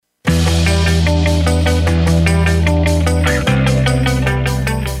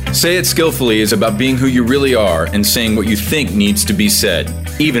Say It Skillfully is about being who you really are and saying what you think needs to be said,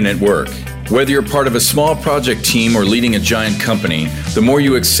 even at work. Whether you're part of a small project team or leading a giant company, the more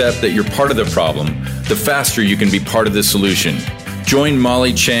you accept that you're part of the problem, the faster you can be part of the solution. Join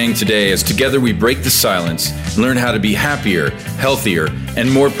Molly Chang today as together we break the silence and learn how to be happier, healthier,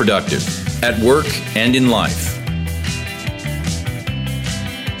 and more productive at work and in life.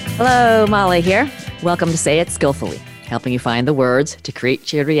 Hello, Molly here. Welcome to Say It Skillfully, helping you find the words to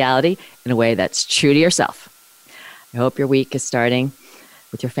create your reality in a way that's true to yourself. I hope your week is starting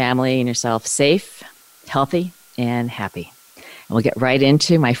with your family and yourself safe, healthy, and happy. And we'll get right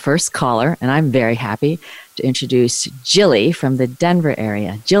into my first caller, and I'm very happy to introduce Jilly from the Denver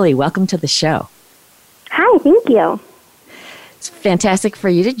area. Jilly, welcome to the show. Hi, thank you. It's fantastic for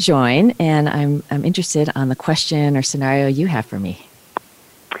you to join, and I'm interested on the question or scenario you have for me.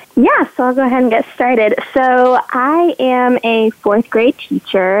 Yeah, so I'll go ahead and get started. So I am a fourth grade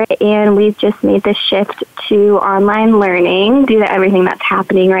teacher, and we've just made the shift to online learning due to everything that's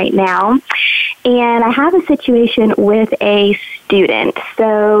happening right now. And I have a situation with a student.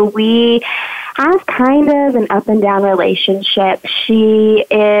 So we have kind of an up and down relationship. She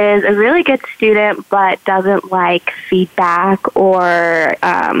is a really good student, but doesn't like feedback or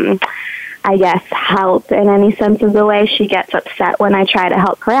I guess, help in any sense of the way. She gets upset when I try to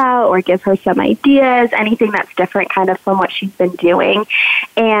help her out or give her some ideas, anything that's different kind of from what she's been doing.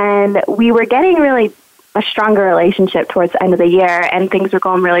 And we were getting really a stronger relationship towards the end of the year, and things were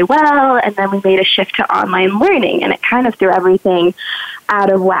going really well, and then we made a shift to online learning, and it kind of threw everything out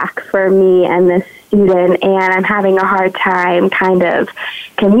of whack for me and this student, and I'm having a hard time kind of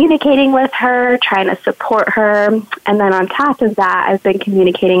communicating with her, trying to support her, and then on top of that, I've been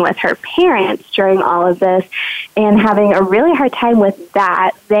communicating with her parents during all of this and having a really hard time with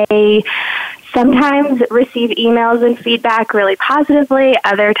that. They sometimes receive emails and feedback really positively.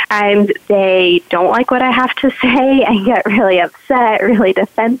 Other times they don't like what I have to say and get really upset, really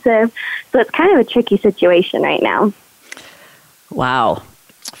defensive. So it's kind of a tricky situation right now. Wow,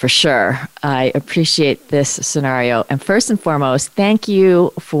 for sure. I appreciate this scenario. And first and foremost, thank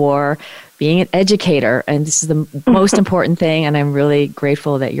you for being an educator. And this is the most important thing. And I'm really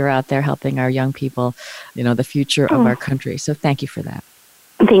grateful that you're out there helping our young people, the future of our country. So thank you for that.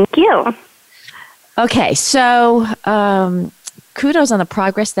 Thank you. Okay, so kudos on the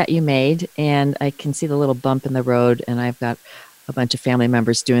progress that you made, and I can see the little bump in the road, and I've got a bunch of family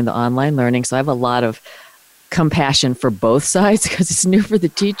members doing the online learning, so I have a lot of compassion for both sides because it's new for the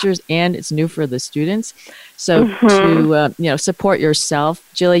teachers and it's new for the students. So to support yourself,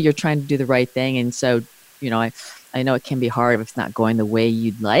 Jilly, you're trying to do the right thing, and so I know it can be hard if it's not going the way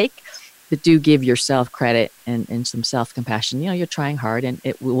you'd like. But do give yourself credit and some self-compassion. You're trying hard and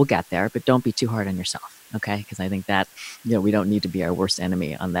we'll get there, but don't be too hard on yourself, okay? Because I think that, we don't need to be our worst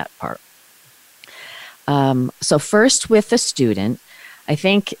enemy on that part. So first with the student, I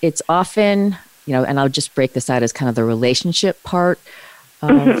think it's often, and I'll just break this out as kind of the relationship part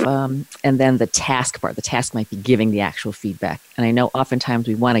of, and then the task part. The task might be giving the actual feedback. And I know oftentimes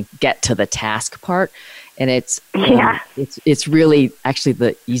we want to get to the task part, and it's really actually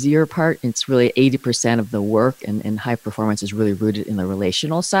the easier part. It's really 80% of the work, and high performance is really rooted in the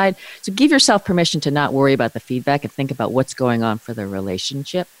relational side. So give yourself permission to not worry about the feedback and think about what's going on for the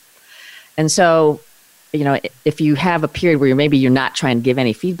relationship. And so, if you have a period where maybe you're not trying to give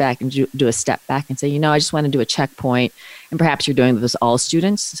any feedback and do a step back and say, I just want to do a checkpoint, and perhaps you're doing this all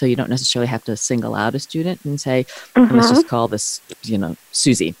students, so you don't necessarily have to single out a student and say, let's just call this,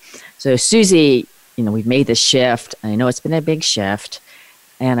 Susie. So Susie, we've made this shift. I know it's been a big shift,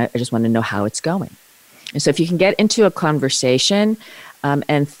 and I just want to know how it's going. And so if you can get into a conversation,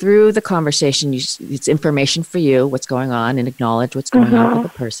 and through the conversation, it's information for you, what's going on, and acknowledge what's going on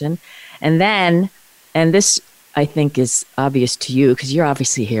with the person. And then, and this I think is obvious to you because you're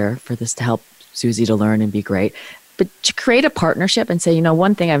obviously here for this to help Susie to learn and be great, but to create a partnership and say,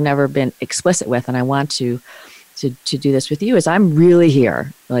 one thing I've never been explicit with, and I want to do this with you, is I'm really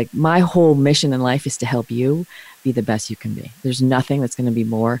here. Like, my whole mission in life is to help you be the best you can be. There's nothing that's going to be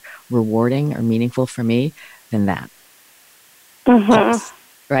more rewarding or meaningful for me than that.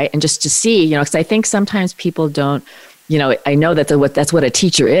 Right? And just to see, because I think sometimes people don't, I know that that's what a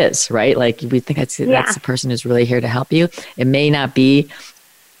teacher is, right? Like, we think that's the person who's really here to help you. It may not be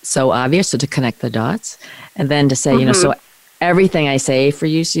so obvious, so to connect the dots. And then to say, so everything I say for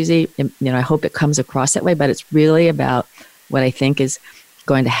you, Susie, I hope it comes across that way, but it's really about what I think is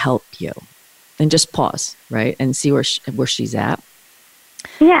going to help you. And just pause, right? And see where she's at.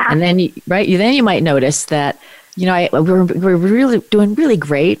 Yeah. And then, you might notice that, we're really doing really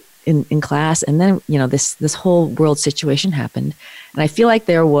great in class, and then, this whole world situation happened. And I feel like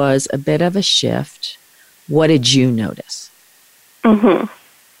there was a bit of a shift. What did you notice? Mm-hmm.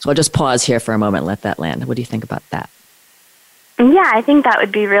 So I'll just pause here for a moment and let that land. What do you think about that? Yeah, I think that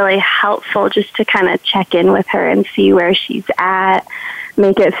would be really helpful, just to kind of check in with her and see where she's at,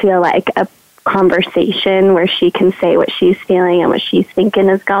 make it feel like a conversation where she can say what she's feeling and what she's thinking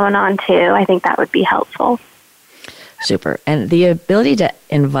is going on too. I think that would be helpful. Super. And the ability to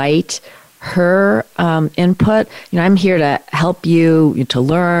invite her input, I'm here to help you, to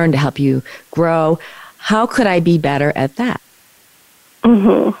learn, to help you grow. How could I be better at that?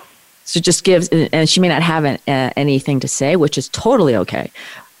 Mm-hmm. So it just gives, and she may not have anything to say, which is totally okay.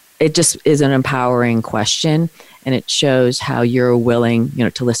 It just is an empowering question, and it shows how you're willing,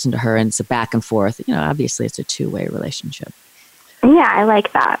 to listen to her, and it's a back and forth. Obviously it's a two-way relationship. Yeah, I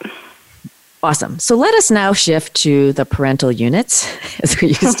like that. Awesome. So let us now shift to the parental units, as we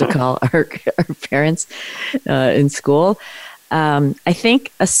used to call our parents in school. I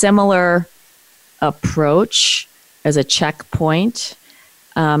think a similar approach as a checkpoint.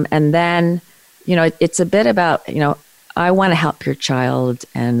 And then, it's a bit about, I want to help your child,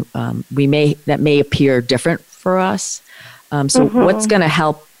 and that may appear different for us. So what's going to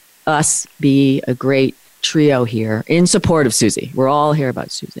help us be a great trio here in support of Susie? We're all here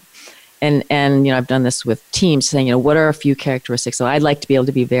about Susie. And I've done this with teams, saying, what are a few characteristics? So I'd like to be able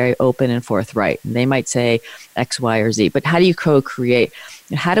to be very open and forthright. And they might say X, Y, or Z. But how do you co-create?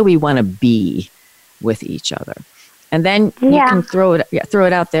 How do we want to be with each other? And then you can throw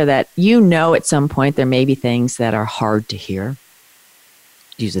it out there that at some point there may be things that are hard to hear.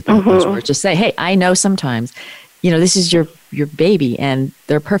 Use it those words. Just say, hey, I know sometimes, this is your baby and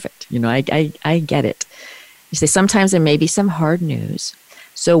they're perfect. I get it. You say sometimes there may be some hard news.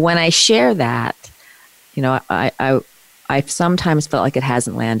 So when I share that, I've sometimes felt like it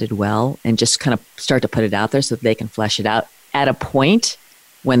hasn't landed well, and just kind of start to put it out there so that they can flesh it out at a point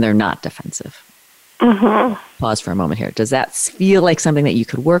when they're not defensive. Mm-hmm. Pause for a moment here. Does that feel like something that you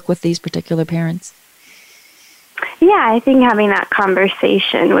could work with these particular parents? Yeah, I think having that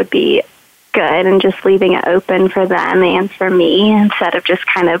conversation would be good, and just leaving it open for them and for me, instead of just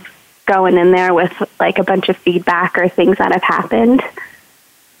kind of going in there with like a bunch of feedback or things that have happened.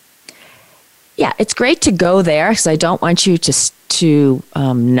 Yeah, it's great to go there, because I don't want you to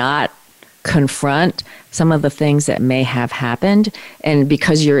not confront some of the things that may have happened. And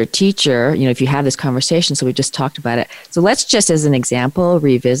because you're a teacher, if you have this conversation, so we just talked about it. So let's just, as an example,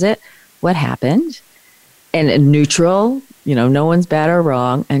 revisit what happened, and neutral, no one's bad or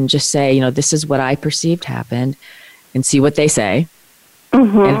wrong, and just say, this is what I perceived happened, and see what they say.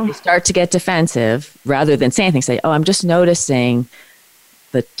 Mm-hmm. And if you start to get defensive, rather than say anything, say, oh, I'm just noticing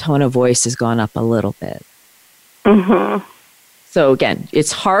the tone of voice has gone up a little bit. Mm-hmm. So again,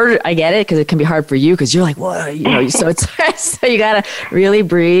 it's hard. I get it, because it can be hard for you, because you're like, whoa, so you got to really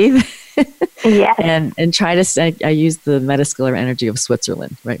breathe. Yeah. And try to say, I use the metascalar energy of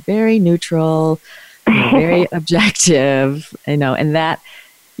Switzerland, right? Very neutral, very objective, and that,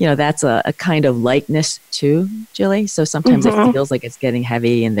 that's a kind of lightness too, Jilly. So sometimes it feels like it's getting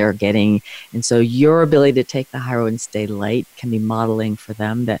heavy, and and so your ability to take the high road and stay light can be modeling for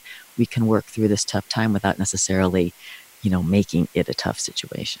them that we can work through this tough time without necessarily, making it a tough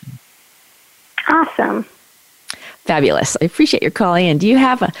situation. Awesome. Fabulous. I appreciate your calling in. Do you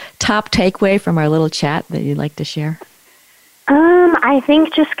have a top takeaway from our little chat that you'd like to share? I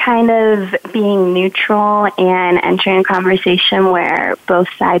think just kind of being neutral and entering a conversation where both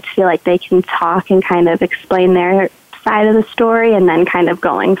sides feel like they can talk and kind of explain their side of the story, and then kind of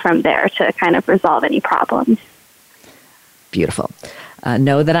going from there to kind of resolve any problems. Beautiful.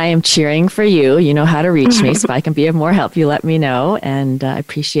 Know that I am cheering for you. You know how to reach me. So if I can be of more help, you let me know. And I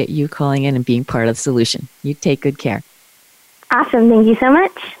appreciate you calling in and being part of the solution. You take good care. Awesome. Thank you so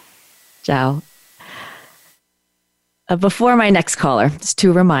much. Ciao. Before my next caller, just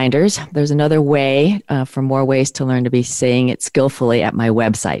two reminders. There's another way for more ways to learn to be saying it skillfully at my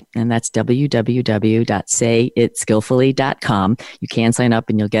website, and that's www.sayitskillfully.com. You can sign up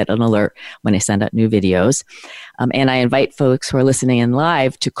and you'll get an alert when I send out new videos. And I invite folks who are listening in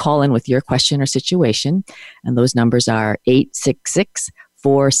live to call in with your question or situation. And those numbers are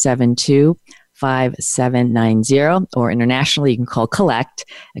 866-472-5790, or internationally, you can call Collect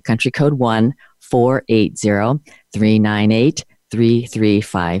at country code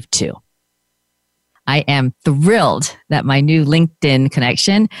 1-480-398-3352. I am thrilled that my new LinkedIn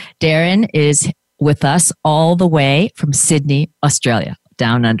connection, Darren, is with us all the way from Sydney, Australia,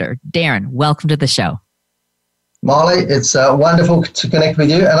 down under. Darren, welcome to the show. Molly, it's wonderful to connect with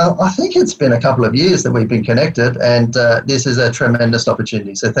you. And I think it's been a couple of years that we've been connected, and this is a tremendous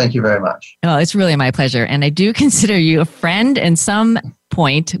opportunity. So thank you very much. Oh, it's really my pleasure. And I do consider you a friend. And some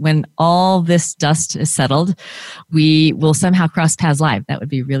point when all this dust is settled, we will somehow cross paths live. That would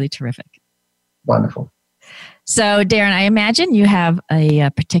be really terrific. Wonderful. So, Darren, I imagine you have a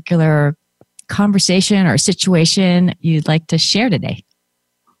particular conversation or situation you'd like to share today.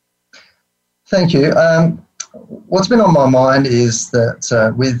 Thank you. What's been on my mind is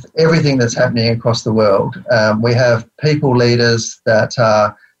that with everything that's happening across the world, we have people leaders that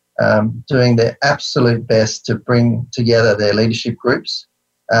are doing their absolute best to bring together their leadership groups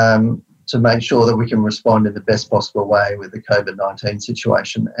to make sure that we can respond in the best possible way with the COVID-19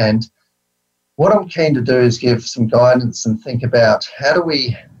 situation. And what I'm keen to do is give some guidance and think about how do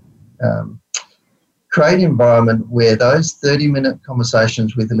we create an environment where those 30-minute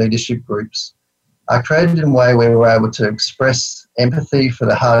conversations with the leadership groups are created in a way where we're able to express empathy for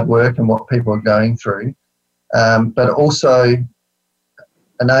the hard work and what people are going through, but also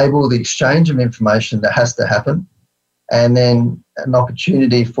enable the exchange of information that has to happen, and then an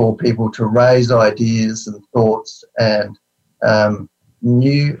opportunity for people to raise ideas and thoughts and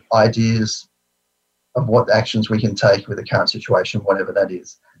new ideas of what actions we can take with the current situation, whatever that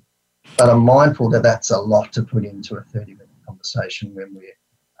is. But I'm mindful that that's a lot to put into a 30-minute conversation when we're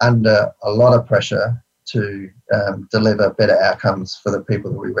under a lot of pressure to deliver better outcomes for the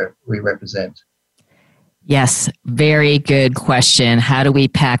people that we represent. Yes, very good question. How do we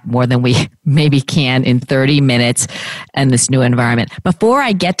pack more than we maybe can in 30 minutes in this new environment? Before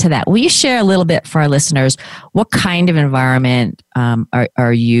I get to that, will you share a little bit for our listeners? What kind of environment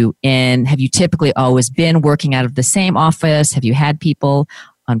are you in? Have you typically always been working out of the same office? Have you had people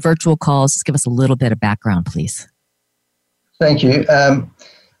on virtual calls? Just give us a little bit of background, please. Thank you.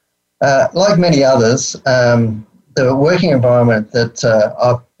 Like many others, the working environment that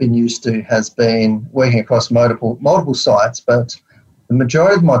I've been used to has been working across multiple sites, but the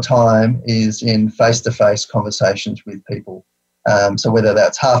majority of my time is in face-to-face conversations with people. So whether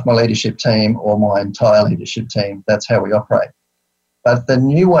that's half my leadership team or my entire leadership team, that's how we operate. But the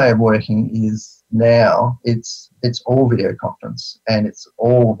new way of working is now it's all video conference and it's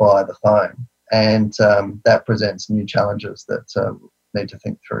all via the phone, and that presents new challenges that we need to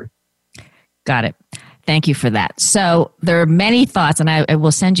think through. Got it. Thank you for that. So there are many thoughts, and I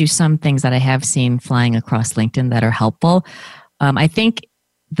will send you some things that I have seen flying across LinkedIn that are helpful. I think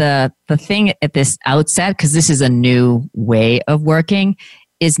the thing at this outset, because this is a new way of working,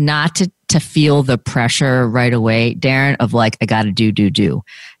 is not to feel the pressure right away, Darren, of like, I got to do.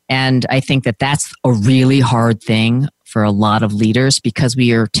 And I think that that's a really hard thing for a lot of leaders, because we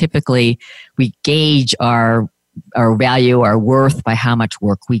gauge our value, our worth by how much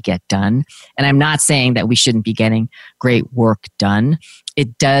work we get done. And I'm not saying that we shouldn't be getting great work done.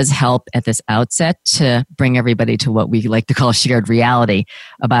 It does help at this outset to bring everybody to what we like to call shared reality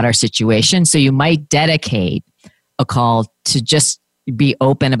about our situation. So you might dedicate a call to just be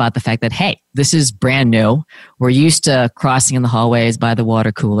open about the fact that, hey, this is brand new. We're used to crossing in the hallways by the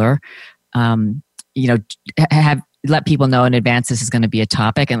water cooler. Let people know in advance this is going to be a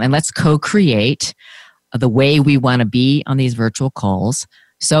topic, and let's co-create the way we want to be on these virtual calls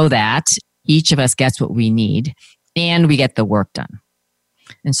so that each of us gets what we need and we get the work done.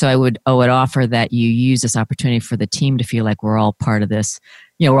 And so I would offer that you use this opportunity for the team to feel like we're all part of this.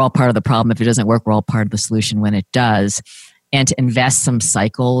 We're all part of the problem. If it doesn't work, we're all part of the solution when it does, and to invest some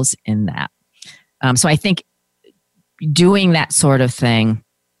cycles in that. So I think doing that sort of thing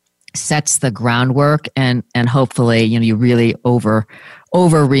sets the groundwork, and hopefully, you really over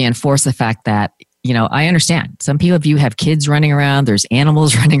reinforce the fact that, I understand some people, if you have kids running around, there's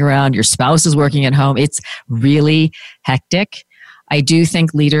animals running around, your spouse is working at home, it's really hectic. I do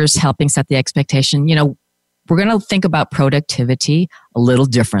think leaders helping set the expectation, we're going to think about productivity a little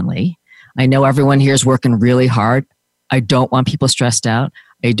differently. I know everyone here is working really hard. I don't want people stressed out.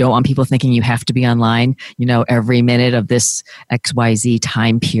 I don't want people thinking you have to be online, every minute of this XYZ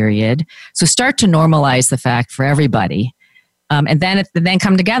time period. So start to normalize the fact for everybody. And then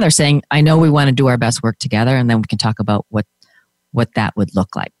come together saying, I know we want to do our best work together, and then we can talk about what that would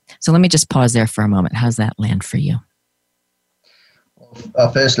look like. So let me just pause there for a moment. How's that land for you?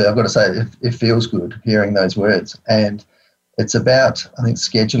 Well, firstly, I've got to say it feels good hearing those words. And it's about, I think,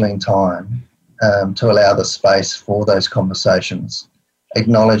 scheduling time to allow the space for those conversations,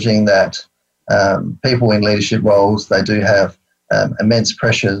 acknowledging that people in leadership roles, they do have immense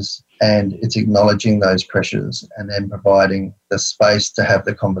pressures, and it's acknowledging those pressures and then providing the space to have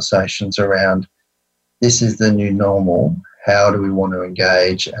the conversations around, this is the new normal. How do we want to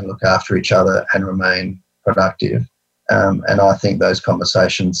engage and look after each other and remain productive. And I think those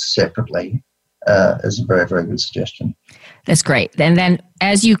conversations separately is a very, very good suggestion. That's great. And then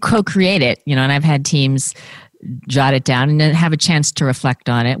as you co-create it, and I've had teams jot it down and then have a chance to reflect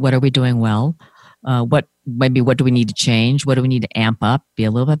on it. What are we doing well? What do we need to change? What do we need to amp up, be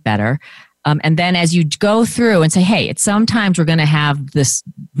a little bit better? And then as you go through and say, hey, sometimes we're going to have this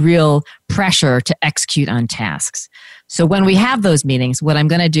real pressure to execute on tasks. So when we have those meetings, what I'm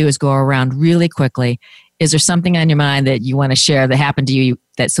going to do is go around really quickly. Is there something on your mind that you want to share that happened to you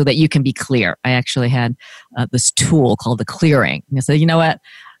so that you can be clear? I actually had this tool called the clearing. And I said, you know what?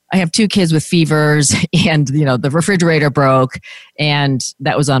 I have 2 kids with fevers and, the refrigerator broke and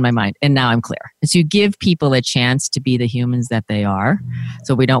that was on my mind. And now I'm clear. And so you give people a chance to be the humans that they are.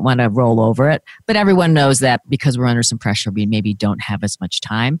 So we don't want to roll over it. But everyone knows that because we're under some pressure, we maybe don't have as much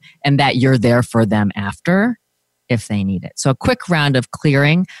time and that you're there for them after if they need it. So a quick round of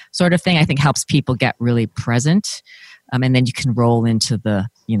clearing sort of thing, I think helps people get really present. And then you can roll into the,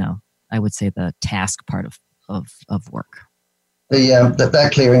 I would say the task part of work. That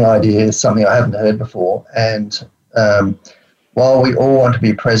clearing idea is something I haven't heard before. And while we all want to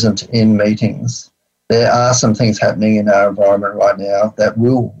be present in meetings, there are some things happening in our environment right now that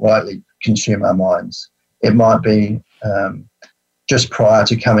will rightly consume our minds. It might be just prior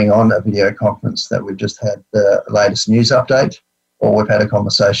to coming on a video conference that we've just had the latest news update, or we've had a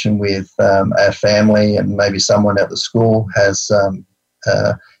conversation with our family and maybe someone at the school has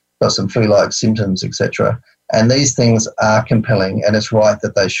got some flu-like symptoms, etc. And these things are compelling, and it's right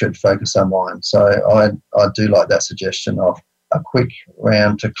that they should focus our mind. So I do like that suggestion of a quick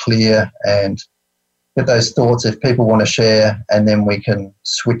round to clear and get those thoughts if people want to share, and then we can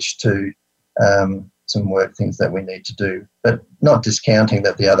switch to some work things that we need to do, but not discounting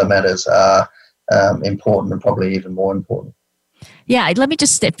that the other matters are important and probably even more important. Yeah, let me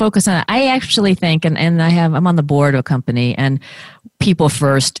just focus on it. I actually think, and I'm on the board of a company, and people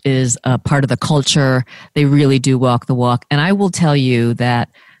first is a part of the culture. They really do walk the walk. And I will tell you that,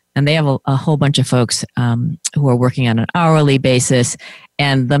 and they have a whole bunch of folks who are working on an hourly basis,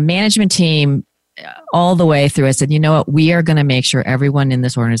 and the management team all the way through, I said, you know what, we are going to make sure everyone in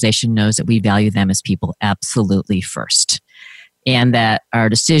this organization knows that we value them as people absolutely first. And that our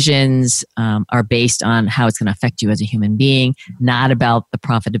decisions are based on how it's going to affect you as a human being, not about the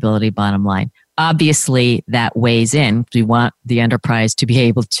profitability bottom line. Obviously, that weighs in. We want the enterprise to be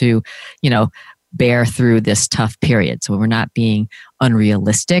able to, bear through this tough period. So we're not being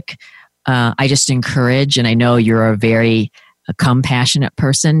unrealistic. I just encourage, and I know you're a very compassionate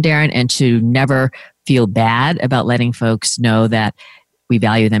person, Darren, and to never feel bad about letting folks know that we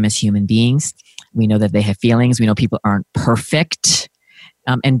value them as human beings. We know that they have feelings. We know people aren't perfect.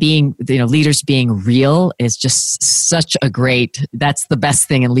 And being, leaders being real is just such a that's the best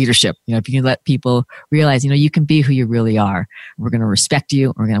thing in leadership. If you can let people realize, you can be who you really are. We're going to respect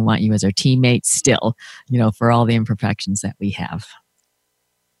you. We're going to want you as our teammate still, for all the imperfections that we have.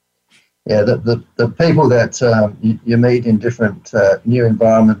 Yeah, the people that you meet in different new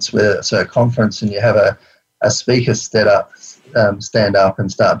environments, whether it's a conference and you have a speaker stand up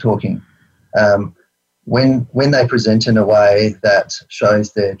and start talking. When they present in a way that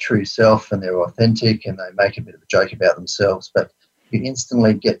shows their true self and they're authentic and they make a bit of a joke about themselves, but you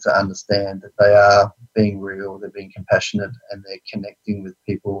instantly get to understand that they are being real, they're being compassionate, and they're connecting with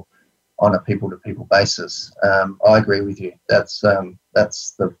people on a people-to-people basis. I agree with you. That's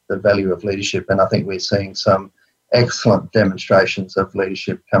the value of leadership, and I think we're seeing some excellent demonstrations of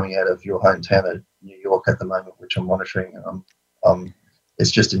leadership coming out of your hometown of New York at the moment, which I'm monitoring.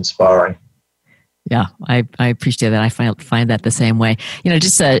 It's just inspiring. Yeah, I appreciate that. I find that the same way.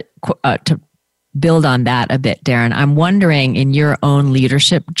 Just to build on that a bit, Darren, I'm wondering, in your own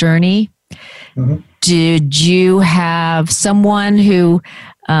leadership journey, did you have someone who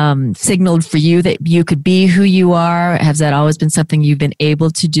signaled for you that you could be who you are? Has that always been something you've been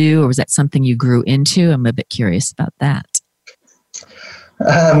able to do, or was that something you grew into? I'm a bit curious about that.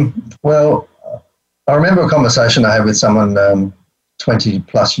 Well, I remember a conversation I had with someone 20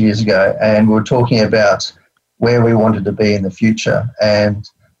 plus years ago, and we were talking about where we wanted to be in the future. And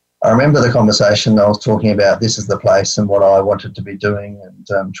I remember the conversation. I was talking about this is the place and what I wanted to be doing,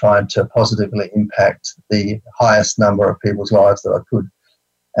 and trying to positively impact the highest number of people's lives that I could.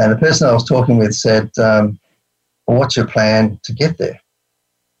 And the person I was talking with said, well, what's your plan to get there?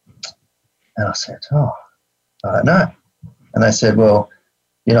 And I said, I don't know. And they said, well,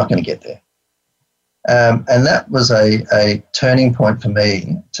 you're not going to get there. And that was a turning point for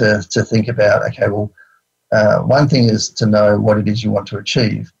me to think about, okay, well, one thing is to know what it is you want to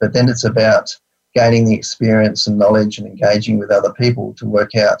achieve, but then it's about gaining the experience and knowledge and engaging with other people to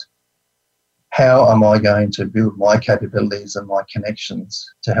work out how am I going to build my capabilities and my connections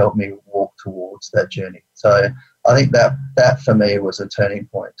to help me walk towards that journey? So I think that for me was a turning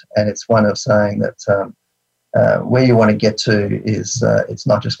point, and it's one of saying that where you want to get to is it's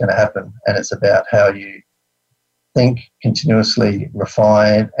not just going to happen, and it's about how you think, continuously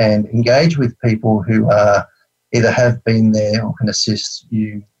refine, and engage with people who either have been there or can assist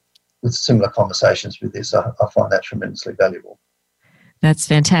you with similar conversations with this. I find that tremendously valuable. That's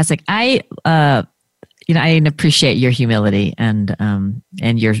fantastic. I appreciate your humility and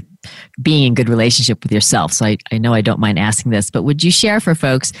your being in good relationship with yourself. So I know I don't mind asking this, but would you share for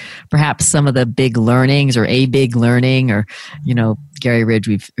folks perhaps some of the big learnings or a big learning, or, Gary Ridge,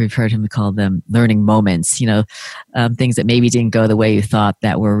 we've heard him call them learning moments, things that maybe didn't go the way you thought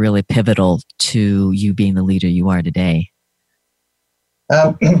that were really pivotal to you being the leader you are today?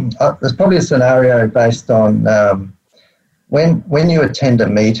 There's probably a scenario based on when you attend a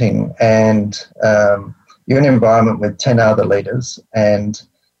meeting and you're in an environment with 10 other leaders and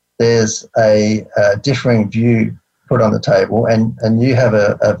there's a differing view put on the table, and you have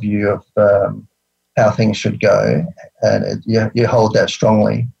a view of how things should go, and you hold that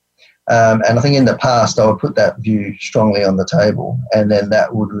strongly. And I think in the past I would put that view strongly on the table, and then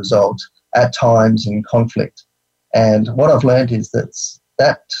that would result at times in conflict. And what I've learned is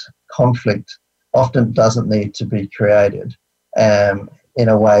that conflict often doesn't need to be created in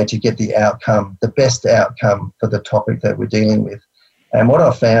a way to get the best outcome for the topic that we're dealing with. And what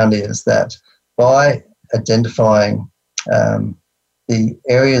I've found is that by identifying the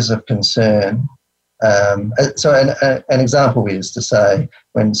areas of concern, so an example is to say,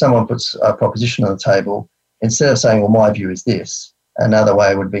 when someone puts a proposition on the table, instead of saying, well, my view is this, another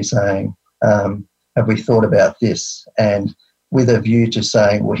way would be saying, have we thought about this? And with a view to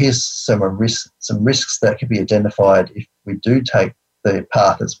saying, well, here's some risks that could be identified if we do take the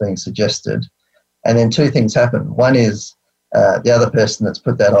path that's being suggested. And then two things happen. One is the other person that's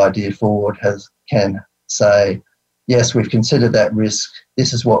put that idea forward can say, yes, we've considered that risk.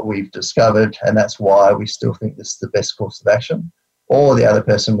 This is what we've discovered, and that's why we still think this is the best course of action. Or the other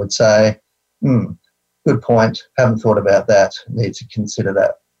person would say, good point, haven't thought about that, need to consider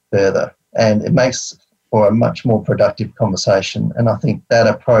that further. And it makes for a much more productive conversation. And I think that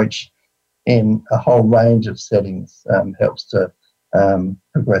approach in a whole range of settings helps to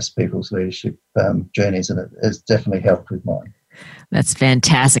progress people's leadership journeys, and it has definitely helped with mine. That's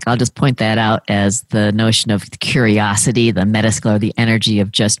fantastic. I'll just point that out as the notion of curiosity, the meta-skill, or the energy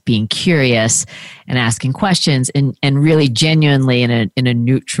of just being curious and asking questions, and really genuinely in a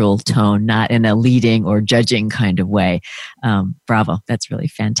neutral tone, not in a leading or judging kind of way. Bravo. That's really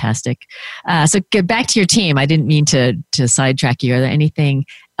fantastic. So get back to your team. I didn't mean to sidetrack you. Are there anything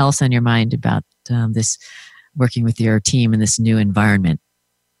else on your mind about this working with your team in this new environment?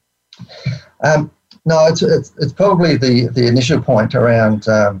 No, it's probably the initial point around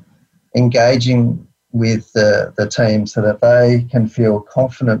engaging with the team so that they can feel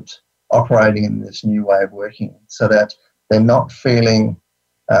confident operating in this new way of working, so that they're not feeling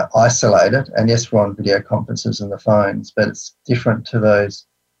isolated. And yes, we're on video conferences and the phones, but it's different to those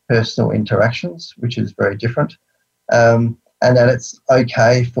personal interactions, which is very different. And that it's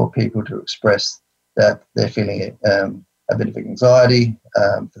okay for people to express that they're feeling a bit of anxiety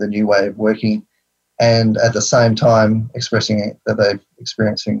for the new way of working, and at the same time expressing that they're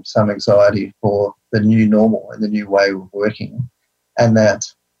experiencing some anxiety for the new normal and the new way of working, and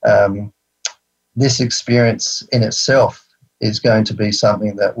that this experience in itself is going to be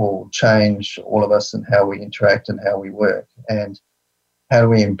something that will change all of us and how we interact and how we work, and how do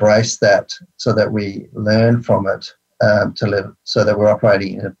we embrace that so that we learn from it to live, so that we're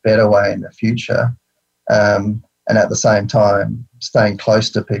operating in a better way in the future. And at the same time, staying close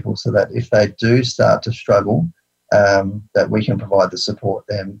to people so that if they do start to struggle, that we can provide the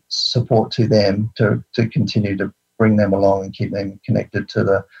support to them to continue to bring them along and keep them connected to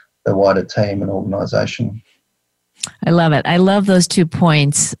the wider team and organisation. I love it. I love those 2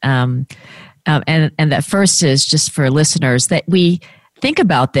 points. And that first is just for listeners that we think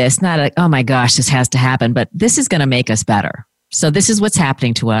about this, not like, oh my gosh, this has to happen, but this is going to make us better. So this is what's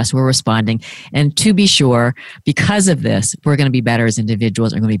happening to us. We're responding. And to be sure, because of this, we're going to be better as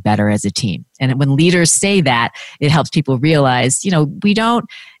individuals. We're going to be better as a team. And when leaders say that, it helps people realize, we don't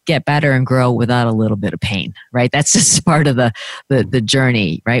get better and grow without a little bit of pain, right? That's just part of the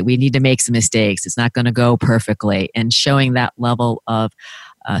journey, right? We need to make some mistakes. It's not going to go perfectly. And showing that level of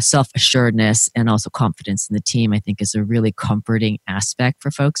self-assuredness and also confidence in the team, I think, is a really comforting aspect for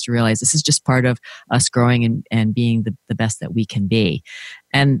folks to realize this is just part of us growing and being the best that we can be.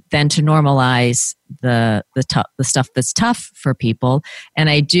 and then to normalize the stuff that's tough for people. And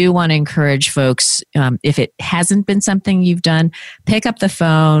I do want to encourage folks, if it hasn't been something you've done, pick up the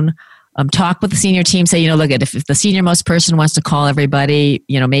phone, talk with the senior team, say, look, if the senior most person wants to call everybody,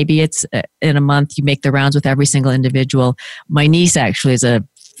 maybe it's in a month, you make the rounds with every single individual. My niece actually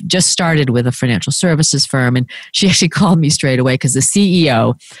just started with a financial services firm, and she actually called me straight away because the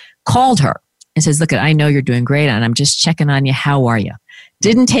CEO called her and says, look, I know you're doing great, and I'm just checking on you. How are you?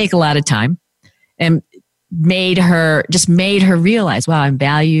 Didn't take a lot of time, and made her realize, wow, I'm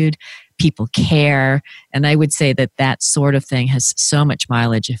valued. People care. And I would say that sort of thing has so much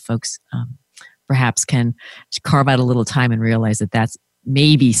mileage if folks perhaps can carve out a little time and realize that that's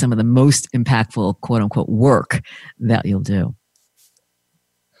maybe some of the most impactful, quote unquote, work that you'll do.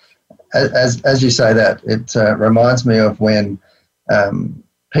 As you say that, it reminds me of when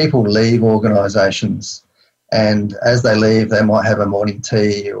people leave organisations, and as they leave, they might have a morning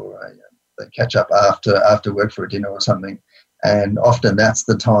tea or they catch up after work for a dinner or something. And often that's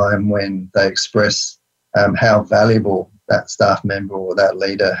the time when they express how valuable that staff member or that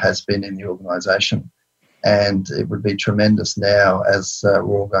leader has been in the organisation. And it would be tremendous now, as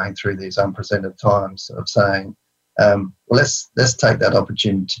we're all going through these unprecedented times, of saying, well, let's take that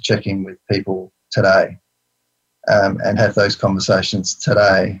opportunity to check in with people today and have those conversations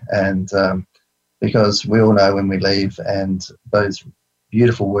today. And because we all know when we leave and those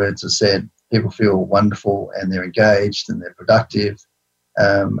beautiful words are said, people feel wonderful and they're engaged and they're productive,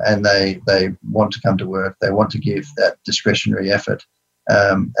 and they want to come to work. They want to give that discretionary effort.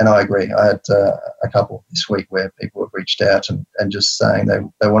 And I agree. I had a couple this week where people have reached out and just saying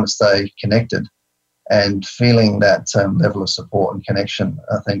they want to stay connected and feeling that level of support and connection.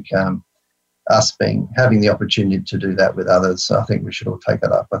 I think us having the opportunity to do that with others, I think we should all take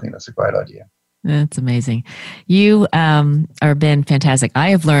that up. I think that's a great idea. That's amazing. You are been fantastic.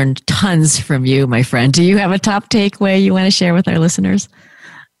 I have learned tons from you, my friend. Do you have a top takeaway you want to share with our listeners?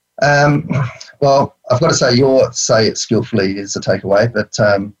 Well, I've got to say your Say It Skillfully is a takeaway, but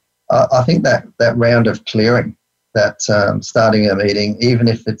I think that round of clearing, that starting a meeting, even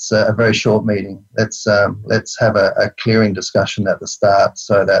if it's a very short meeting, let's have a clearing discussion at the start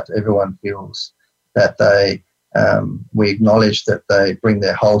so that everyone feels that we acknowledge that they bring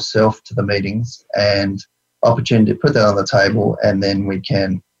their whole self to the meetings, and opportunity to put that on the table, and then we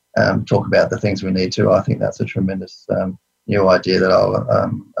can talk about the things we need to. I think that's a tremendous new idea that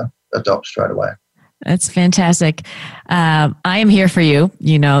I'll adopt straight away. That's fantastic. I am here for you.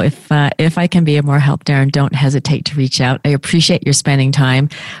 If I can be of more help, Darren, don't hesitate to reach out. I appreciate your spending time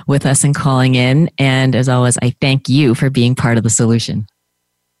with us and calling in. And as always, I thank you for being part of the solution.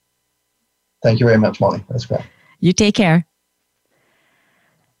 Thank you very much, Molly. That's great. You take care.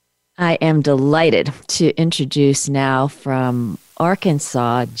 I am delighted to introduce now from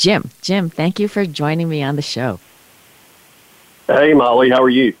Arkansas, Jim. Jim, thank you for joining me on the show. Hey, Molly, how are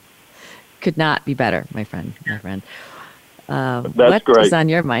you? Could not be better, my friend. That's what great. is on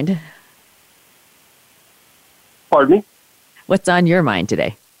your mind? Pardon me? What's on your mind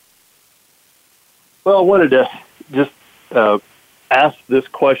today? Well, I wanted to just ask this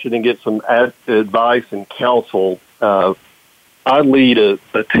question and get some advice and counsel. I lead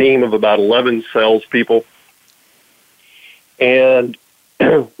a team of about 11 salespeople, and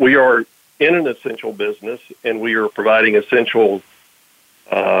we are in an essential business, and we are providing essential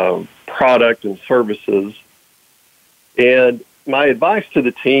product and services. And my advice to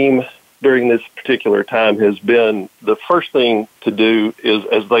the team during this particular time has been the first thing to do is,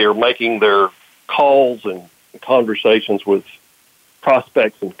 as they are making their calls and conversations with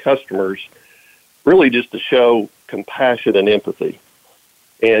prospects and customers, really just to show compassion and empathy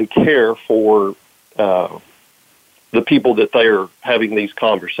and care for the people that they are having these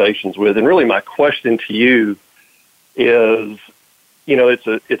conversations with. And really my question to you is,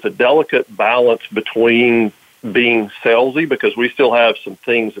 it's a delicate balance between being salesy, because we still have some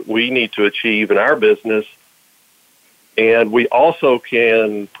things that we need to achieve in our business, and we also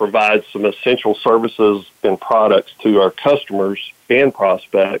can provide some essential services and products to our customers and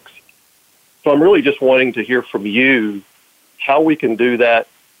prospects. So I'm really just wanting to hear from you how we can do that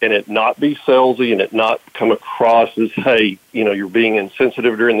and it not be salesy and it not come across as, hey, you're being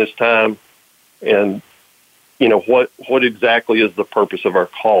insensitive during this time, and what exactly is the purpose of our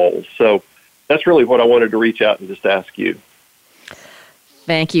calls. So that's really what I wanted to reach out and just ask you.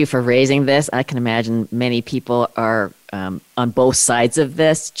 Thank you for raising this. I can imagine many people are on both sides of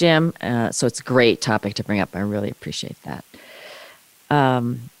this, Jim. So it's a great topic to bring up. I really appreciate that.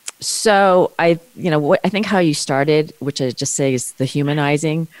 So I think how you started, which I just say is the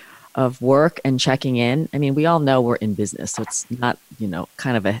humanizing. of work and checking in. I mean, we all know we're in business, so it's not,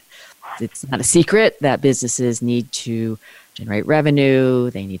 it's not a secret that businesses need to generate revenue.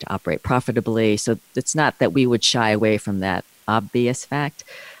 They need to operate profitably. So it's not that we would shy away from that obvious fact.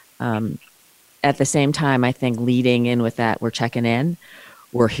 At the same time, I think leading in with that, we're checking in.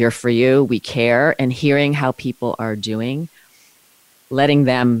 We're here for you. We care. And hearing how people are doing, letting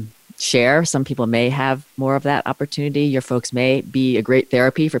them share. Some people may have more of that opportunity. Your folks may be a great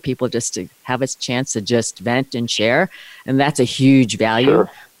therapy for people just to have a chance to just vent and share. And that's a huge value. Sure.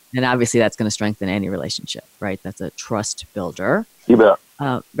 And obviously that's going to strengthen any relationship, right? That's a trust builder. You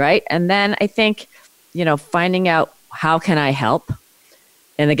bet. Right. And then I think, finding out how can I help?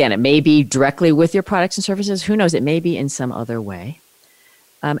 And again, it may be directly with your products and services. Who knows? It may be in some other way.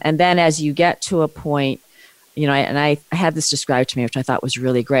 And then as you get to a point, I had this described to me, which I thought was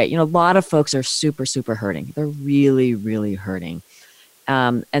really great. A lot of folks are super, super hurting. They're really, really hurting.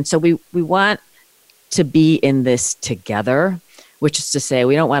 And so we want to be in this together, which is to say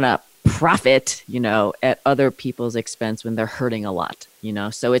we don't want to profit, at other people's expense when they're hurting a lot,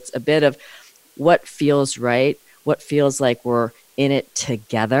 So it's a bit of what feels right, what feels like we're in it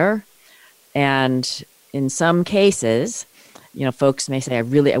together. And in some cases, folks may say, I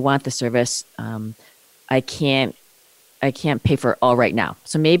want the service. I can't pay for it all right now.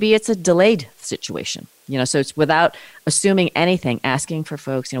 So maybe it's a delayed situation, so it's without assuming anything, asking for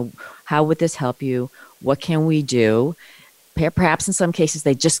folks, how would this help you? What can we do? Perhaps in some cases,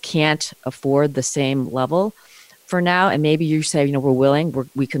 they just can't afford the same level for now. And maybe you say, we're willing,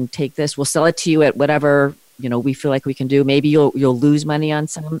 we can take this. We'll sell it to you at whatever, we feel like we can do. Maybe you'll lose money on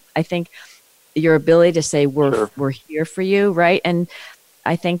some. I think your ability to say we're here for you, right? And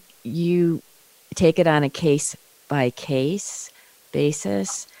I think you take it on a case by case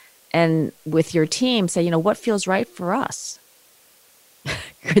basis, and with your team say, what feels right for us?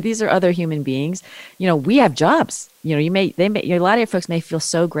 These are other human beings. We have jobs. A lot of your folks may feel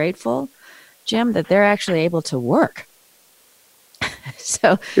so grateful, Jim, that they're actually able to work.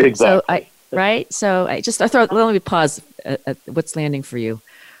 Exactly. Let me pause at what's landing for you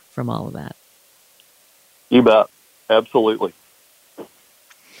from all of that. You bet. Absolutely.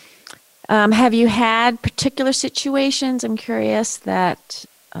 Have you had particular situations, I'm curious, that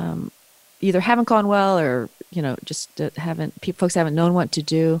either haven't gone well or, folks haven't known what to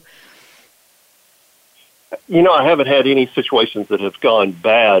do? I haven't had any situations that have gone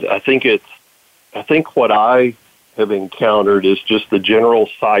bad. I think what I have encountered is just the general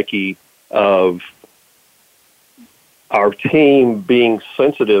psyche of our team being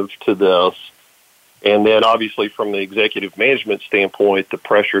sensitive to this. And then obviously from the executive management standpoint, the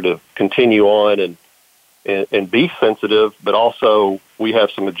pressure to continue on and be sensitive, but also we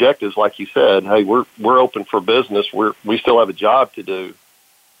have some objectives, like you said, hey, we're open for business. We still have a job to do.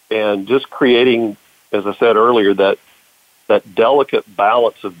 And just creating, as I said earlier, that delicate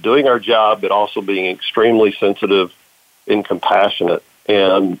balance of doing our job, but also being extremely sensitive and compassionate.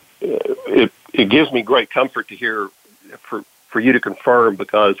 And it gives me great comfort to hear for you to confirm,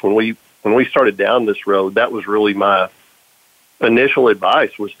 because when we started down this road, that was really my initial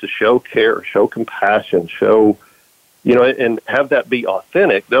advice, was to show care, show compassion, show, and have that be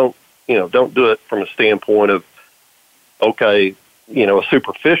authentic. Don't do it from a standpoint of, okay, a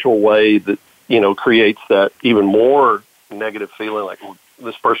superficial way that, creates that even more negative feeling like, well,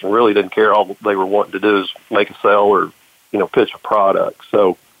 this person really didn't care. All they were wanting to do is make a sale or, pitch a product.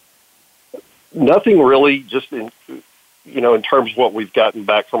 So nothing really, just in terms of what we've gotten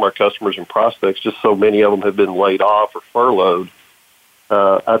back from our customers and prospects, just so many of them have been laid off or furloughed.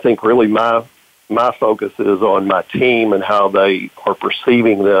 I think really my focus is on my team and how they are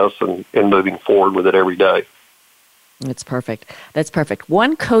perceiving this and moving forward with it every day. That's perfect.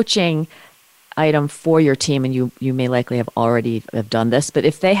 One coaching item for your team, and you may likely have already have done this, but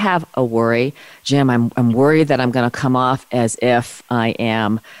if they have a worry, Jim, I'm worried that I'm going to come off as if I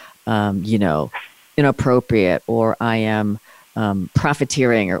am, inappropriate, or I am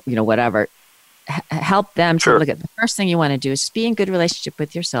profiteering, or whatever. Help them to look at the first thing you want to do is be in good relationship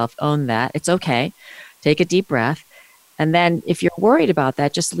with yourself. Own that. It's okay. Take a deep breath. And then if you're worried about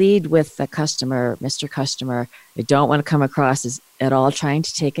that, just lead with the customer, Mr. Customer. I don't want to come across as at all trying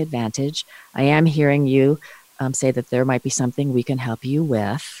to take advantage. I am hearing you say that there might be something we can help you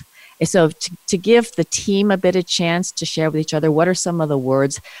with. And so to give the team a bit of chance to share with each other, what are some of the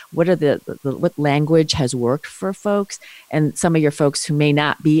words, what language has worked for folks, and some of your folks who may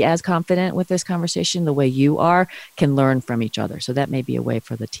not be as confident with this conversation the way you are can learn from each other. So that may be a way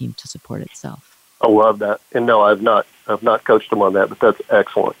for the team to support itself. I love that. And no, I've not coached them on that, but that's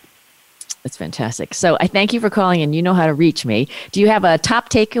excellent. That's fantastic. So I thank you for calling, and you know how to reach me. Do you have a top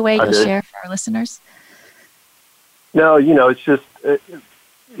takeaway you'll share for our listeners? No, it's just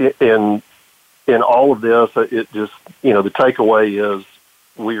in all of this, it just, the takeaway is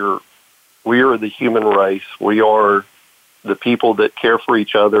we are the human race. We are the people that care for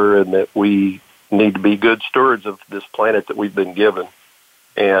each other, and that we need to be good stewards of this planet that we've been given.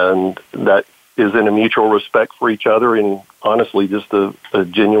 And that is in a mutual respect for each other, and honestly, just a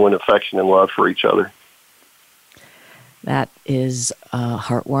genuine affection and love for each other. That is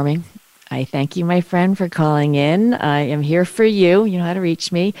heartwarming. I thank you, my friend, for calling in. I am here for you. You know how to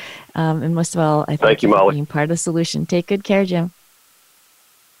reach me. And most of all, I thank you, Molly, for being part of the solution. Take good care, Jim.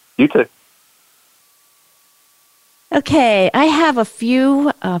 You too. Okay, I have a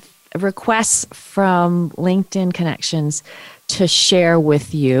few requests from LinkedIn connections to share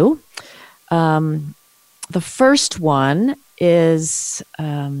with you. The first one is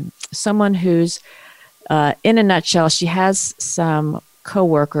someone who's, in a nutshell, she has some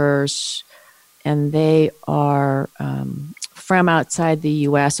coworkers, and they are from outside the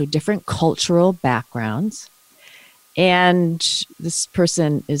U.S., so different cultural backgrounds. And this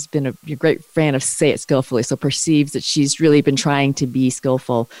person has been a great fan of Say It Skillfully, so perceives that she's really been trying to be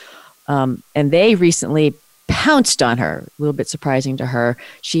skillful. And they recently pounced on her, a little bit surprising to her.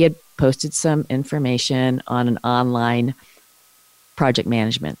 She had posted some information on an online project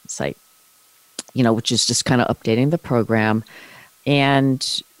management site, which is just kind of updating the program.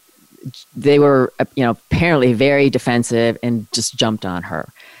 And they were, apparently very defensive and just jumped on her.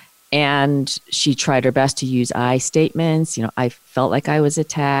 And she tried her best to use I statements. I felt like I was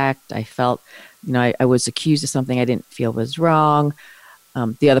attacked. I felt, I was accused of something I didn't feel was wrong.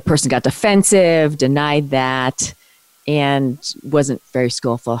 The other person got defensive, denied that, and wasn't very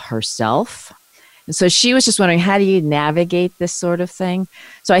skillful herself. And so she was just wondering, how do you navigate this sort of thing?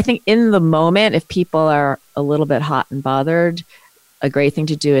 So I think in the moment, if people are a little bit hot and bothered, a great thing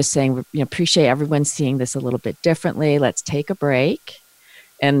to do is saying, appreciate everyone seeing this a little bit differently. Let's take a break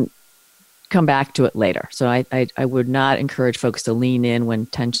and come back to it later. So I would not encourage folks to lean in when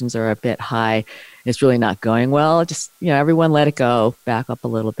tensions are a bit high. It's really not going well. Just, everyone let it go, back up a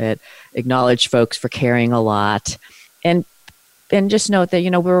little bit, acknowledge folks for caring a lot. And just note that,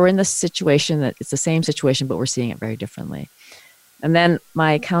 we're in this situation that it's the same situation, but we're seeing it very differently. And then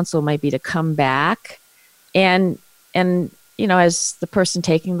my counsel might be to come back and as the person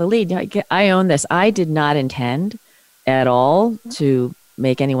taking the lead, I own this. I did not intend at all to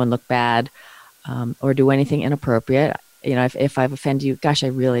make anyone look bad or do anything inappropriate. If I've offended you, gosh, I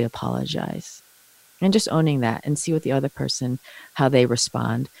really apologize. And just owning that and see what the other person, how they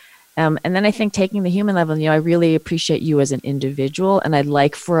respond. And then I think taking the human level, I really appreciate you as an individual, and I'd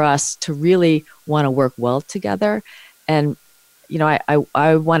like for us to really want to work well together. And,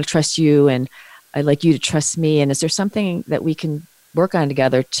 I want to trust you, and I'd like you to trust me. And is there something that we can work on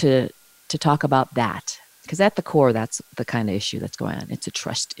together to talk about that? Because at the core, that's the kind of issue that's going on. It's a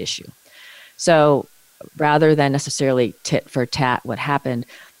trust issue. So rather than necessarily tit for tat what happened,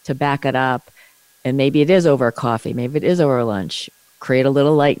 to back it up, and maybe it is over a coffee, maybe it is over lunch, create a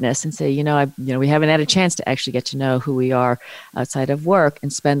little lightness and say, we haven't had a chance to actually get to know who we are outside of work,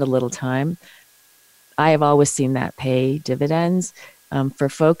 and spend a little time. I have always seen that pay dividends. For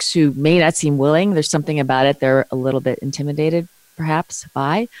folks who may not seem willing, there's something about it they're a little bit intimidated perhaps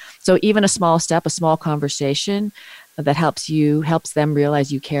by. So even a small step, a small conversation that helps them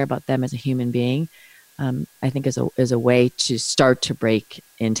realize you care about them as a human being, I think is a way to start to break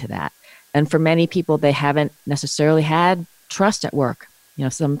into that. And for many people, they haven't necessarily had trust at work.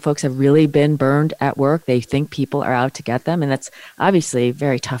 Some folks have really been burned at work. They think people are out to get them, and that's obviously a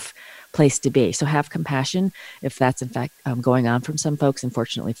very tough place to be. So have compassion if that's in fact going on from some folks.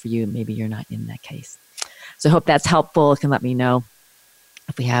 Unfortunately for you, maybe you're not in that case. So I hope that's helpful. You can let me know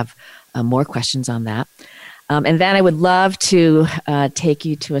if we have more questions on that. And then I would love to take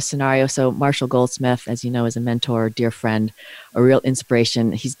you to a scenario. So Marshall Goldsmith, as you know, is a mentor, dear friend, a real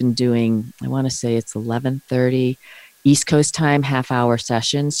inspiration. He's been doing, I want to say it's 11:30 East Coast time, half-hour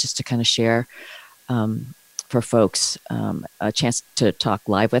sessions, just to kind of share for folks a chance to talk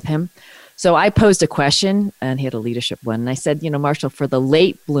live with him. So I posed a question, and he had a leadership one. And I said, Marshall, for the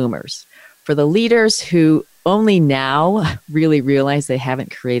late bloomers, for the leaders who only now really realize they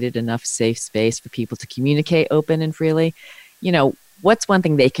haven't created enough safe space for people to communicate open and freely, what's one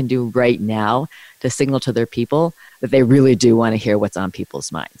thing they can do right now to signal to their people that they really do want to hear what's on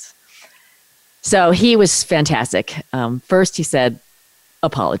people's minds? So he was fantastic. First, he said,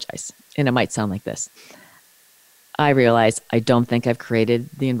 apologize. And it might sound like this. I realize I don't think I've created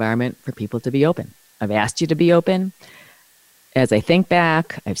the environment for people to be open. I've asked you to be open. As I think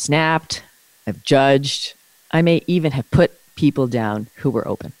back, I've snapped, I've judged. I may even have put people down who were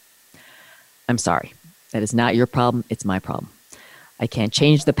open. I'm sorry. That is not your problem. It's my problem. I can't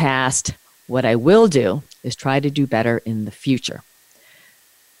change the past. What I will do is try to do better in the future.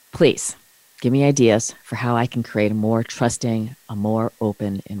 Please give me ideas for how I can create a more trusting, a more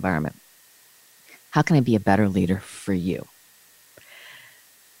open environment. How can I be a better leader for you?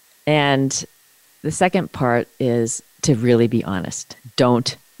 And the second part is to really be honest.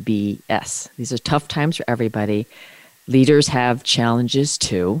 Don't BS. These are tough times for everybody. Leaders have challenges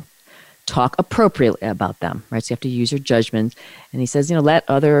too. Talk appropriately about them, right? So you have to use your judgment. And he says, let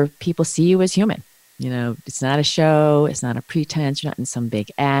other people see you as human. It's not a show. It's not a pretense. You're not in some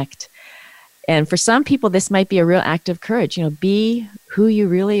big act. And for some people, this might be a real act of courage. Be who you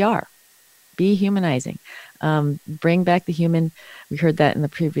really are. Be humanizing. Bring back the human. We heard that in the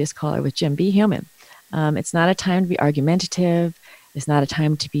previous caller with Jim. Be human. It's not a time to be argumentative. It's not a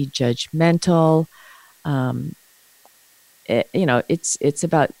time to be judgmental. It's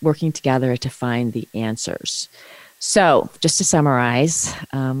about working together to find the answers. So just to summarize,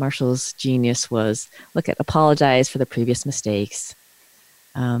 Marshall's genius was, apologize for the previous mistakes.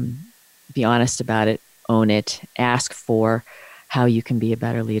 Be honest about it, own it, ask for how you can be a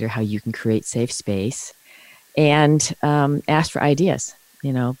better leader, how you can create safe space, and ask for ideas.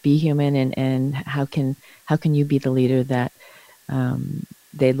 Be human, and how can you be the leader that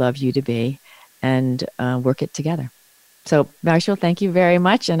they'd love you to be, and work it together. So, Marshall, thank you very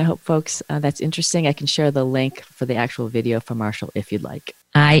much. And I hope folks, that's interesting. I can share the link for the actual video from Marshall if you'd like.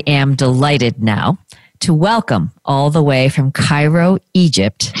 I am delighted now to welcome all the way from Cairo,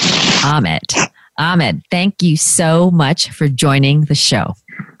 Egypt, Ahmed. Ahmed, thank you so much for joining the show.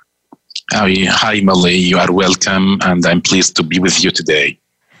 Hi, Molly. You are welcome, and I'm pleased to be with you today.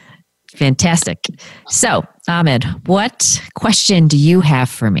 Fantastic. So, Ahmed, what question do you have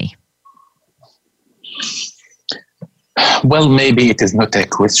for me? Well, maybe it is not a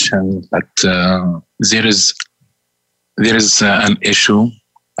question, but there is an issue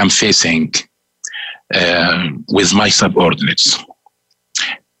I'm facing with my subordinates.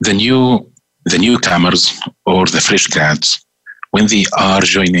 The newcomers or the fresh grads, when they are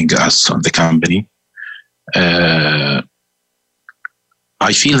joining us on the company, I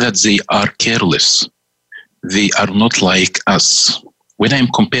feel that they are careless. They are not like us. When I'm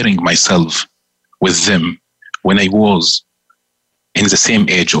comparing myself with them, when I was in the same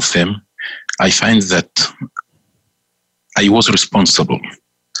age of them, I find that I was responsible.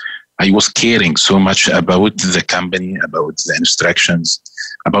 I was caring so much about the company, about the instructions,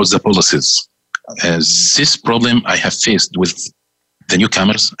 about the policies. This problem I have faced with the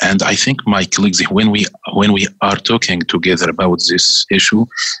newcomers, and I think my colleagues, when we are talking together about this issue,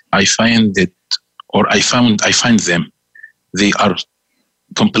 I find them, they are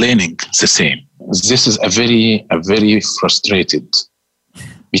complaining the same. This is a very frustrated,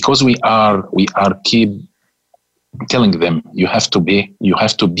 because we keep telling them you have to be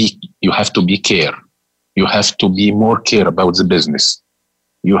care. You have to be more care about the business.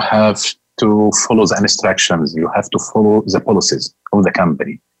 You have to follow the instructions. You have to follow the policies of the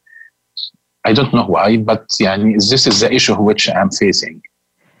company. I don't know why, but this is the issue which I'm facing.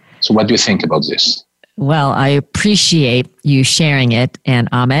 So what do you think about this? Well, I appreciate you sharing it. And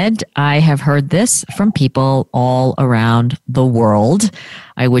Ahmed, I have heard this from people all around the world.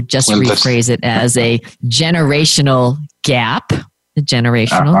 I would just rephrase it as a generational gap,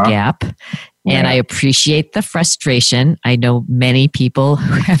 gap. And I appreciate the frustration. I know many people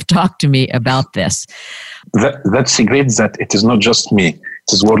who have talked to me about this. That's great that it is not just me.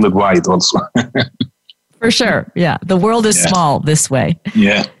 It is worldwide also. For sure. Yeah. The world is small this way.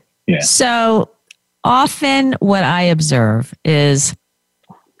 Yeah. So often what I observe is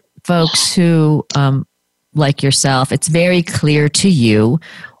folks who, like yourself, it's very clear to you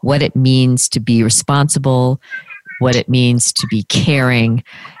what it means to be responsible, what it means to be caring.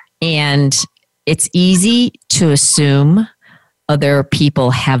 And it's easy to assume other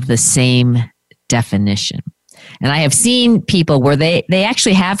people have the same definition. And I have seen people where they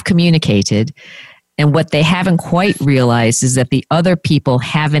actually have communicated, and what they haven't quite realized is that the other people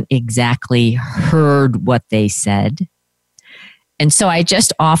haven't exactly heard what they said. And so I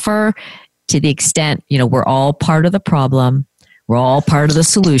just offer, to the extent, we're all part of the problem, we're all part of the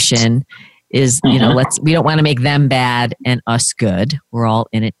solution, is, we don't want to make them bad and us good. We're all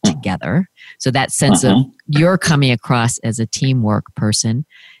in it together. So that sense of you're coming across as a teamwork person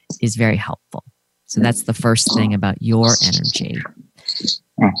is very helpful. So that's the first thing about your energy.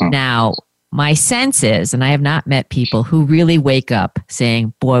 Now, my sense is, and I have not met people who really wake up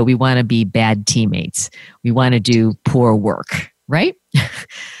saying, boy, we want to be bad teammates. We want to do poor work, right?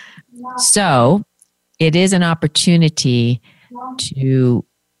 So it is an opportunity to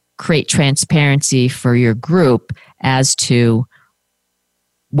create transparency for your group as to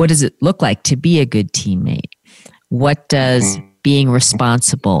what does it look like to be a good teammate? What does being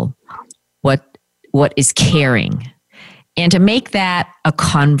responsible? What is caring? And to make that a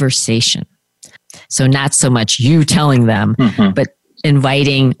conversation. So not so much you telling them, but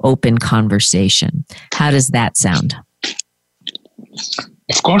inviting open conversation. How does that sound?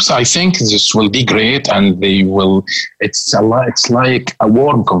 Of course, I think this will be great, and they will. It's like a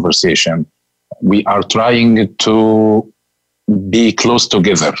warm conversation. We are trying to be close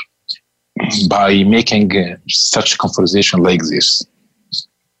together by making such conversation like this.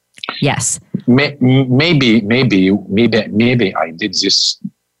 Yes. Maybe I did this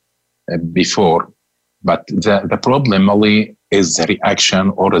before, but the problem only is the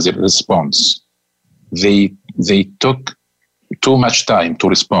reaction or the response. They took too much time to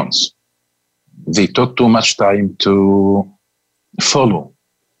respond. They took too much time to follow.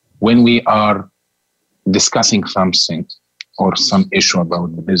 When we are discussing something or some issue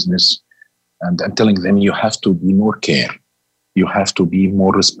about the business, and I'm telling them you have to be more care, you have to be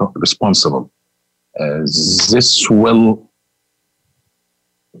more responsible. This will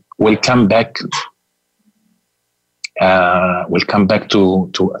come back. Will come back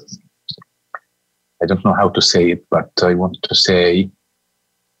to. I don't know how to say it, but I want to say.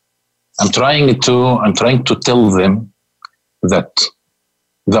 I'm trying to tell them that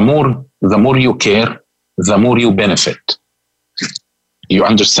the more you care, the more you benefit. You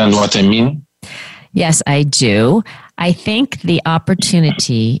understand what I mean? Yes, I do. I think the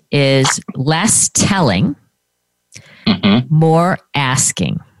opportunity is less telling, more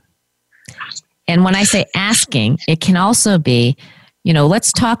asking. And when I say asking, it can also be,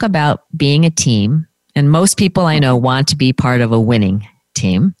 let's talk about being a team. And most people I know want to be part of a winning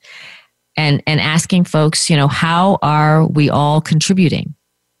team. And asking folks, how are we all contributing?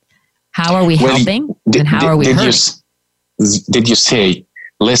 How are we helping? And how are we hurting? Did you say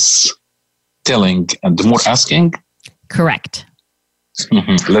less telling and more asking? Correct.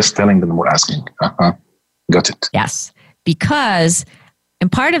 Less telling and more asking. Got it. Yes. Because, and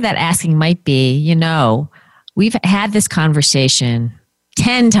part of that asking might be, we've had this conversation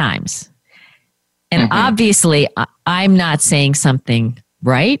 10 times. And obviously, I'm not saying something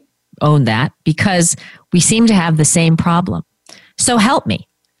right. Own that, because we seem to have the same problem. So help me.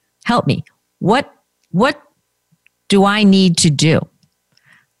 What do I need to do?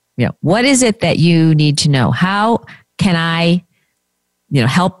 What is it that you need to know? How can I,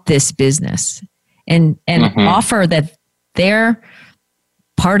 help this business and offer that they're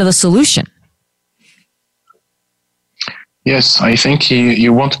part of the solution? Yes, I think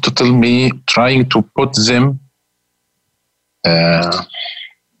you wanted to tell me trying to put them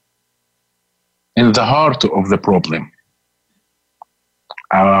in the heart of the problem,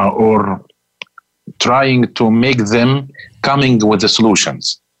 or trying to make them coming with the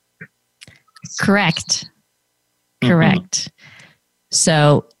solutions. Correct.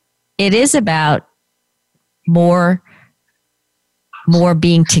 So it is about more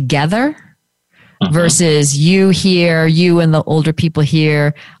being together versus you here, you and the older people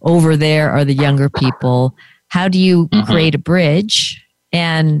here, over there are the younger people. How do you create a bridge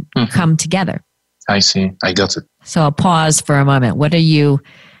and come together? I see. I got it. So I'll pause for a moment. What are you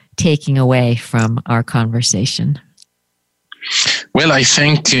taking away from our conversation? Well, I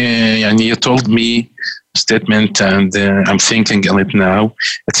think, and you told me statement, and I'm thinking on it now.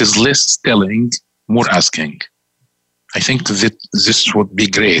 It is less telling, more asking. I think that this would be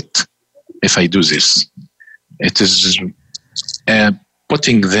great if I do this. It is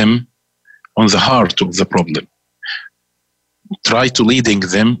putting them on the heart of the problem. Try to leading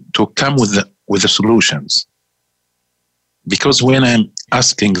them to come with the solutions. Because when I'm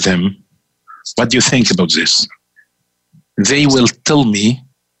asking them, what do you think about this? They will tell me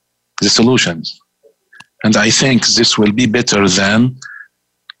the solutions. And I think this will be better than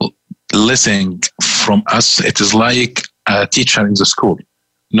listening from us. It is like a teacher in the school.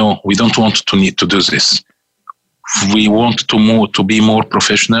 No, we don't want to need to do this. We want to be more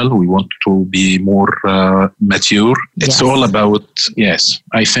professional. We want to be more mature. It's all about, yes,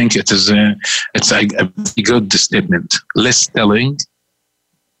 I think it's a good statement. Less telling,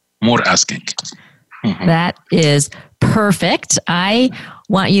 more asking. That is perfect. I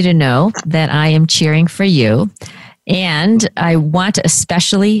want you to know that I am cheering for you. And I want to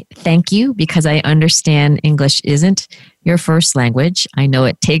especially thank you because I understand English isn't your first language. I know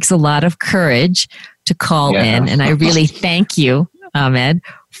it takes a lot of courage to call in. And I really thank you, Ahmed,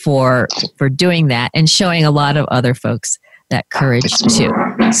 for doing that and showing a lot of other folks that courage too.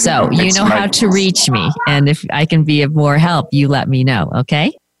 So you know how to reach me. And if I can be of more help, you let me know.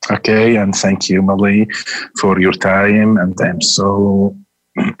 Okay. Okay. And thank you, Molly, for your time. And I'm so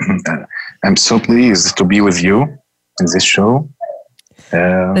pleased to be with you in this show.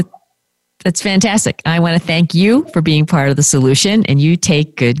 That's fantastic. I want to thank you for being part of the solution, and you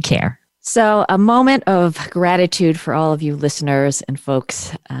take good care. So a moment of gratitude for all of you listeners and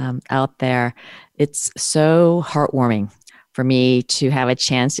folks out there. It's so heartwarming for me to have a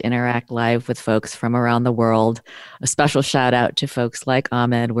chance to interact live with folks from around the world. A special shout out to folks like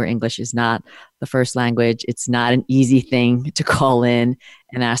Ahmed, where English is not the first language. It's not an easy thing to call in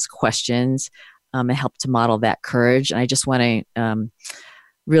and ask questions and help to model that courage. And I just want to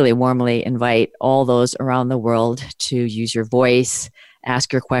really warmly invite all those around the world to use your voice,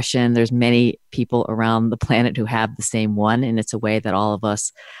 ask your question. There's many people around the planet who have the same one, and it's a way that all of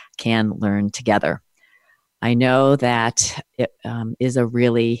us can learn together. I know that it is a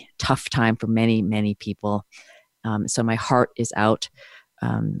really tough time for many, many people. So my heart is out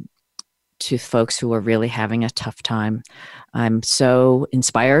to folks who are really having a tough time. I'm so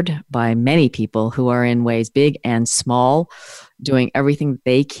inspired by many people who are in ways big and small, doing everything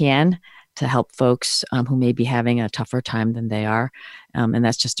they can to help folks who may be having a tougher time than they are. And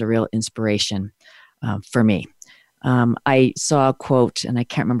that's just a real inspiration for me. I saw a quote, and I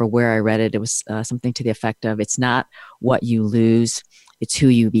can't remember where I read it. It was something to the effect of, it's not what you lose, it's who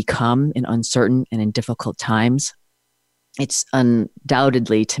you become in uncertain and in difficult times. It's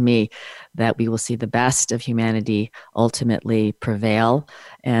undoubtedly, to me, that we will see the best of humanity ultimately prevail.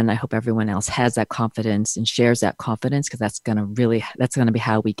 And I hope everyone else has that confidence and shares that confidence, because that's going to be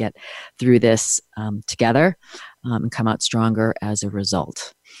how we get through this together and come out stronger as a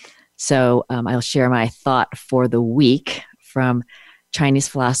result. So I'll share my thought for the week from Chinese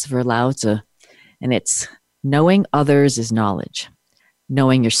philosopher Lao Tzu, and it's knowing others is knowledge.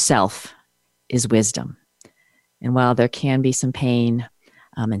 Knowing yourself is wisdom. And while there can be some pain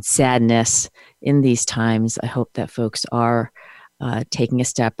and sadness in these times, I hope that folks are taking a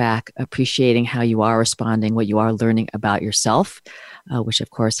step back, appreciating how you are responding, what you are learning about yourself, which of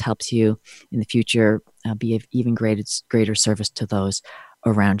course helps you in the future be of even greater service to those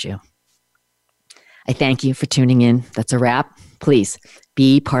around you. I thank you for tuning in. That's a wrap. Please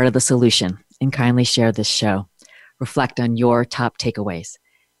be part of the solution and kindly share this show. Reflect on your top takeaways.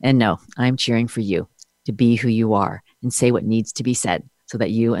 And know, I'm cheering for you to be who you are and say what needs to be said so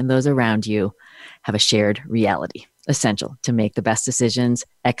that you and those around you have a shared reality, essential to make the best decisions,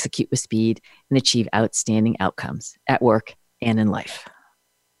 execute with speed, and achieve outstanding outcomes at work and in life.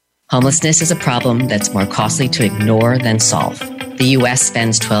 Homelessness is a problem that's more costly to ignore than solve. The U.S.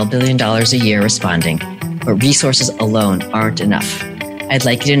 spends $12 billion a year responding, but resources alone aren't enough. I'd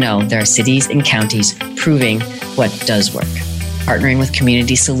like you to know there are cities and counties proving what does work. Partnering with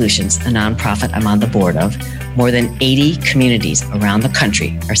Community Solutions, a nonprofit I'm on the board of, more than 80 communities around the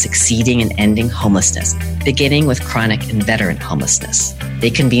country are succeeding in ending homelessness, beginning with chronic and veteran homelessness. They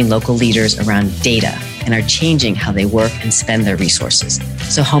convene local leaders around data and are changing how they work and spend their resources,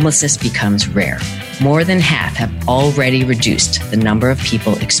 so homelessness becomes rare. More than half have already reduced the number of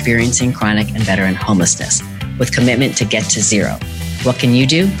people experiencing chronic and veteran homelessness, with commitment to get to zero. What can you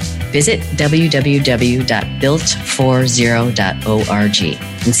do? Visit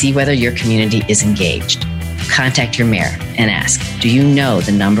www.built40.org and see whether your community is engaged. Contact your mayor and ask, do you know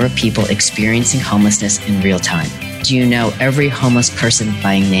the number of people experiencing homelessness in real time? Do you know every homeless person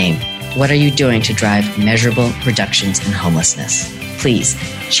by name? What are you doing to drive measurable reductions in homelessness? Please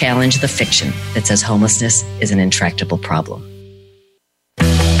challenge the fiction that says homelessness is an intractable problem.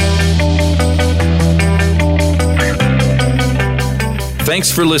 Thanks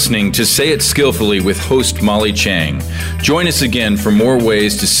for listening to Say It Skillfully with host Molly Chang. Join us again for more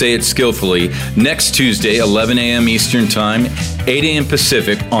ways to say it skillfully next Tuesday, 11 a.m. Eastern Time, 8 a.m.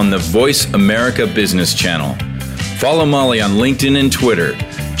 Pacific on the Voice America Business Channel. Follow Molly on LinkedIn and Twitter.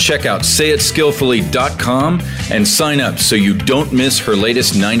 Check out sayitskillfully.com and sign up so you don't miss her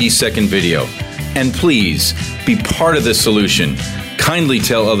latest 90-second video. And please, be part of the solution. Kindly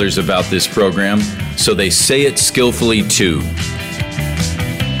tell others about this program so they say it skillfully too.